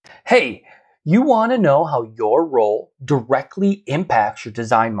Hey, you want to know how your role directly impacts your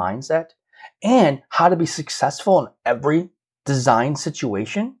design mindset and how to be successful in every design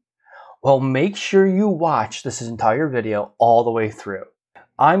situation? Well, make sure you watch this entire video all the way through.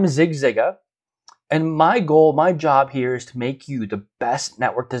 I'm Zig Zigga, and my job here is to make you the best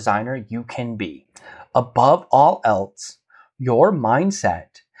network designer you can be. Above all else, your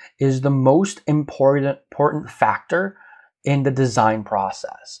mindset is the most important factor in the design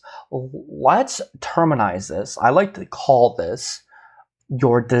process. Let's terminize this. I like to call this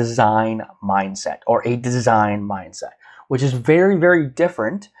your design mindset or a design mindset, which is very, very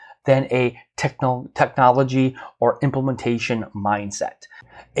different than a technology or implementation mindset.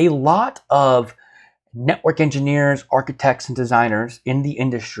 A lot of network engineers, architects, and designers in the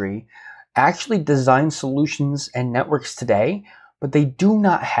industry actually design solutions and networks today, but they do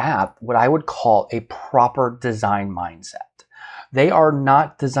not have what I would call a proper design mindset. They are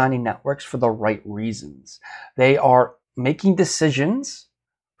not designing networks for the right reasons. They are making decisions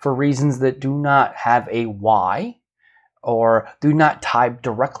for reasons that do not have a why or do not tie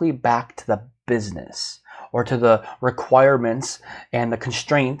directly back to the business or to the requirements and the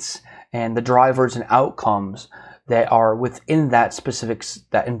constraints and the drivers and outcomes that are within that specific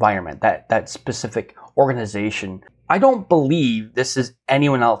that environment, that specific organization. I don't believe this is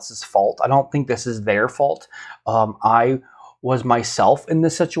anyone else's fault. I don't think this is their fault. I was myself in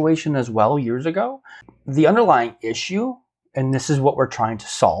this situation as well years ago. The underlying issue, and this is what we're trying to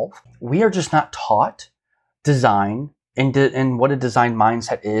solve, we are just not taught design and what a design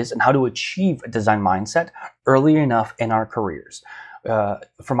mindset is and how to achieve a design mindset early enough in our careers.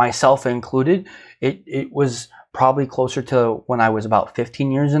 For myself included, it was probably closer to when I was about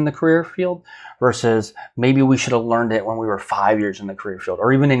 15 years in the career field versus maybe we should have learned it when we were 5 years in the career field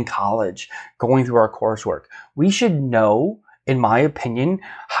or even in college going through our coursework. We should know, in my opinion,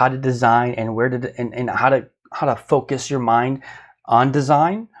 how to design and and how to focus your mind on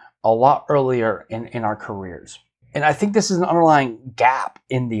design a lot earlier in our careers. And I think this is an underlying gap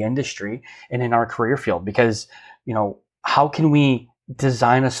in the industry and in our career field because, how can we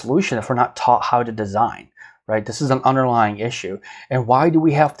design a solution if we're not taught how to design, right? This is an underlying issue. And why do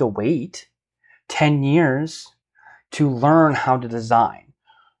we have to wait 10 years to learn how to design?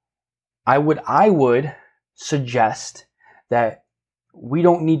 I would suggest that we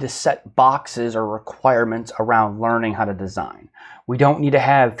don't need to set boxes or requirements around learning how to design. We don't need to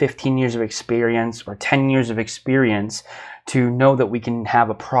have 15 years of experience or 10 years of experience to know that we can have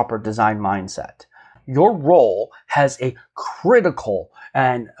a proper design mindset. Your role has a critical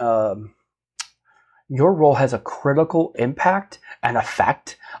impact and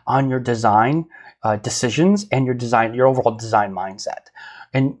effect on your design decisions and your overall design mindset.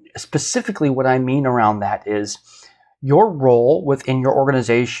 And specifically what I mean around that is your role within your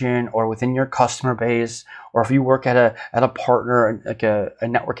organization or within your customer base, or if you work at a partner, like a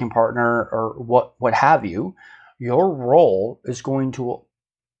networking partner or what have you, your role is going to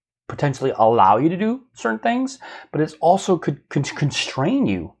potentially allow you to do certain things, but it also could constrain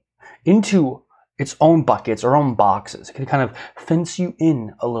you into its own buckets or own boxes. It can kind of fence you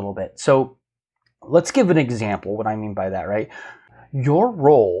in a little bit. So let's give an example, what I mean by that, right? Your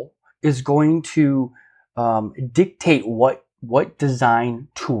role is going to dictate what design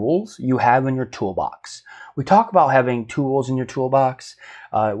tools you have in your toolbox. We talk about having tools in your toolbox.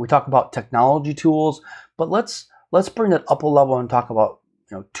 We talk about technology tools, but let's bring it up a level and talk about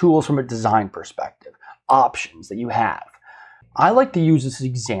tools from a design perspective, options that you have. I like to use this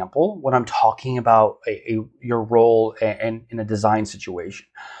example when I'm talking about your role in a design situation.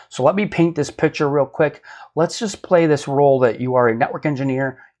 So let me paint this picture real quick. Let's just play this role that you are a network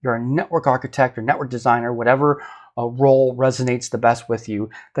engineer, you're a network architect or network designer, whatever role resonates the best with you.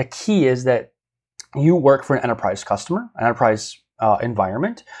 The key is that you work for an enterprise customer, an enterprise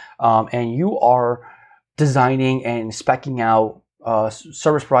environment, and you are designing and speccing out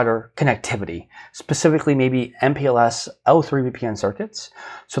service provider connectivity, specifically maybe MPLS L3 VPN circuits,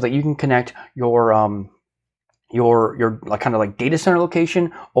 so that you can connect your kind of like data center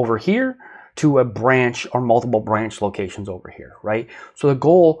location over here to a branch or multiple branch locations over here, right? So the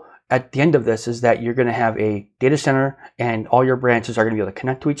goal at the end of this is that you're going to have a data center and all your branches are going to be able to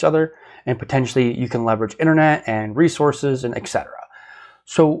connect to each other, and potentially you can leverage internet and resources and etc.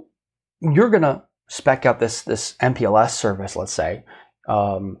 So you're going to spec out this MPLS service, let's say,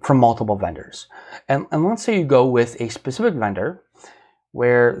 from multiple vendors. And let's say you go with a specific vendor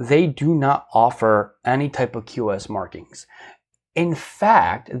where they do not offer any type of QoS markings. In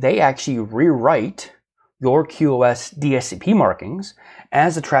fact, they actually rewrite your QoS DSCP markings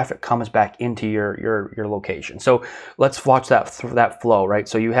as the traffic comes back into your location. So let's watch that flow, right?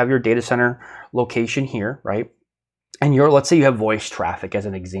 So you have your data center location here, right? And let's say you have voice traffic as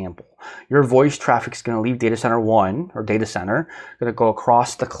an example. Your voice traffic is going to leave data center 1 or data center, going to go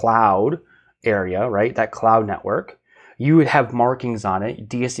across the cloud area, right? That cloud network. You would have markings on it,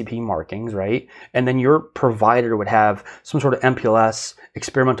 DSCP markings, right? And then your provider would have some sort of MPLS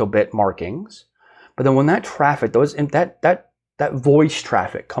experimental bit markings. But then when that traffic, that voice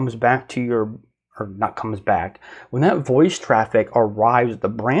traffic comes back to when that voice traffic arrives at the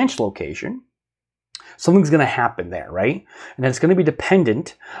branch location, something's going to happen there, right? And it's going to be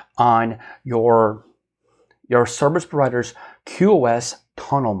dependent on your service provider's QoS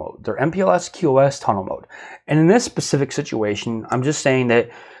tunnel mode, their MPLS QoS tunnel mode. And in this specific situation, I'm just saying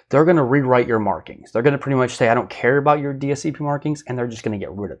that they're going to rewrite your markings. They're going to pretty much say, I don't care about your DSCP markings, and they're just going to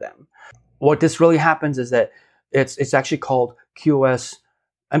get rid of them. What this really happens is that it's actually called MPLS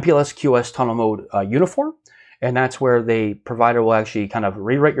QoS tunnel mode uniform. And that's where the provider will actually kind of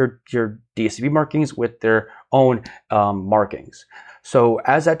rewrite your DSCP markings with their own markings. So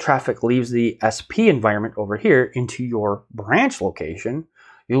as that traffic leaves the SP environment over here into your branch location,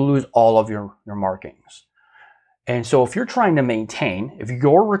 you'll lose all of your markings. And so if you're trying to maintain, if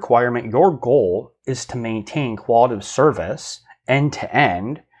your requirement, your goal is to maintain quality of service end to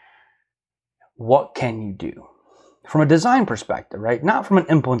end, what can you do? From a design perspective, right? Not from an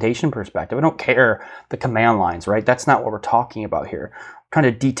implementation perspective. I don't care the command lines, right? That's not what we're talking about here. I'm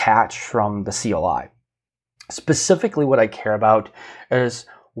trying to detach from the CLI. Specifically, what I care about is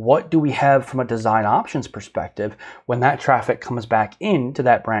what do we have from a design options perspective when that traffic comes back into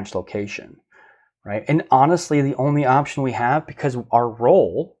that branch location, right? And honestly, the only option we have, because our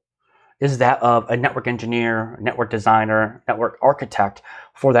role is that of a network engineer, network designer, network architect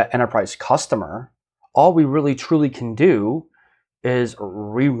for that enterprise customer, all we really truly can do is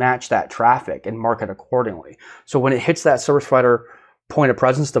rematch that traffic and mark it accordingly. So when it hits that service provider point of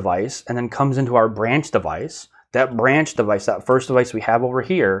presence device and then comes into our branch device, that first device we have over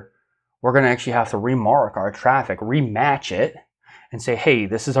here, we're going to actually have to remark our traffic, rematch it, and say, hey,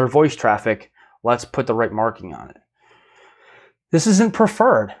 this is our voice traffic. Let's put the right marking on it. This isn't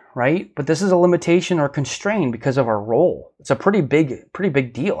preferred, right? But this is a limitation or constraint because of our role. It's a pretty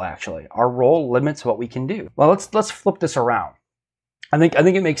big deal, actually. Our role limits what we can do. Well, let's flip this around. I think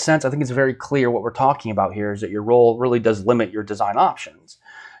it makes sense. I think it's very clear what we're talking about here is that your role really does limit your design options.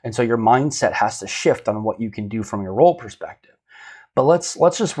 And so your mindset has to shift on what you can do from your role perspective. But let's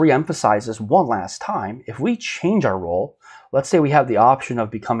just reemphasize this one last time. If we change our role, let's say we have the option of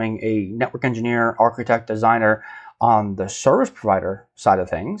becoming a network engineer, architect, designer on the service provider side of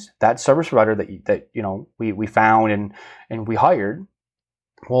things, that service provider that we found and we hired.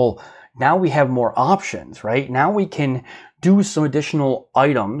 Well, now we have more options, right? Now we can do some additional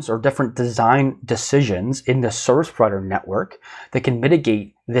items or different design decisions in the service provider network that can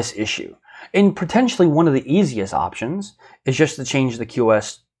mitigate this issue. And potentially one of the easiest options is just to change the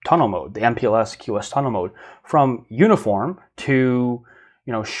QoS tunnel mode, the MPLS QoS tunnel mode, from uniform to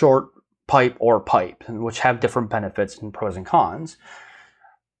short pipe or pipe, which have different benefits and pros and cons.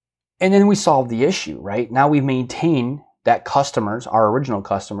 And then we solve the issue, right? Now we maintain that our original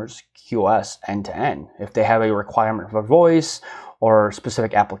customers, QoS end to end. If they have a requirement for voice or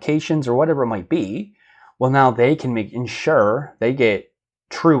specific applications or whatever it might be, well, now they can ensure they get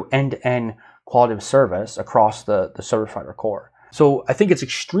true end-to-end quality of service across the service provider core. So I think it's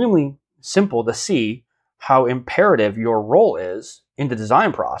extremely simple to see how imperative your role is in the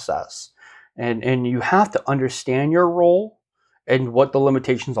design process. And you have to understand your role and what the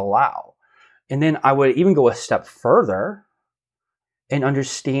limitations allow. And then I would even go a step further and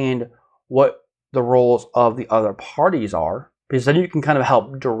understand what the roles of the other parties are, because then you can kind of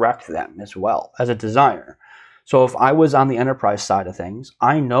help direct them as well as a designer. So if I was on the enterprise side of things,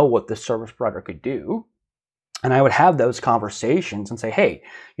 I know what the service provider could do. And I would have those conversations and say, hey,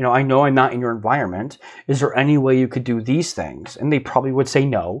 I know I'm not in your environment. Is there any way you could do these things? And they probably would say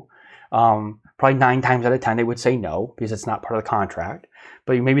no. Probably 9 times out of 10, they would say no because it's not part of the contract.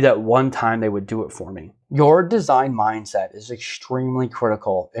 But maybe that one time they would do it for me. Your design mindset is extremely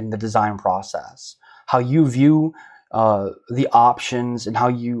critical in the design process. How you view the options and how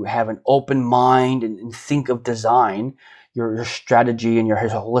you have an open mind and think of design, your strategy and your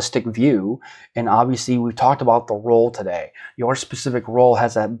holistic view. And obviously we've talked about the role today. Your specific role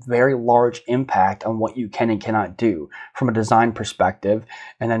has a very large impact on what you can and cannot do from a design perspective.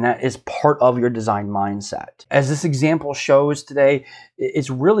 And then that is part of your design mindset. As this example shows today, it's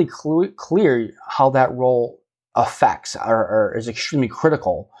really clear how that role affects or is extremely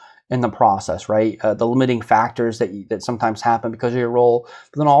critical in the process, right? The limiting factors that sometimes happen because of your role,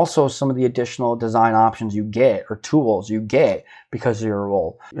 but then also some of the additional design options you get or tools you get because of your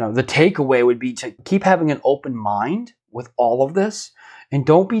role. The takeaway would be to keep having an open mind with all of this, and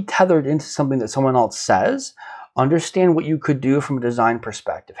don't be tethered into something that someone else says. Understand what you could do from a design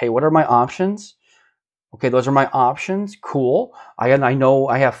perspective. Hey, what are my options? Okay, those are my options. Cool. I know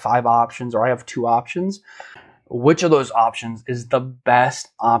I have 5 options or I have 2 options. Which of those options is the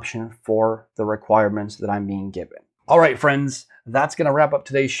best option for the requirements that I'm being given? All right, friends, that's going to wrap up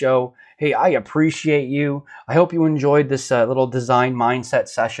today's show. Hey, I appreciate you. I hope you enjoyed this little design mindset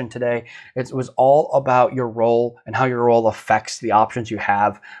session today. It was all about your role and how your role affects the options you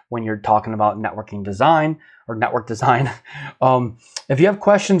have when you're talking about networking design or network design. If you have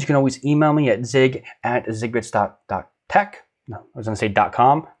questions, you can always email me at zig@zigbits.tech. No, I was going to say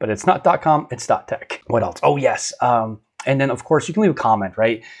 .com, but it's not .com, it's .tech. What else? Oh, yes. And then, of course, you can leave a comment,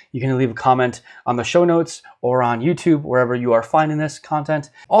 right? You can leave a comment on the show notes or on YouTube, wherever you are finding this content.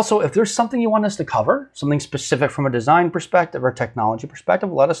 Also, if there's something you want us to cover, something specific from a design perspective or technology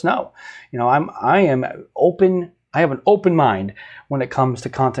perspective, let us know. I am open. I have an open mind when it comes to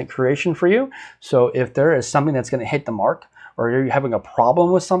content creation for you. So if there is something that's going to hit the mark, or you're having a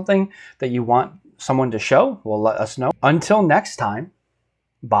problem with something that you want someone to show, well, let us know. Until next time,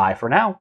 bye for now.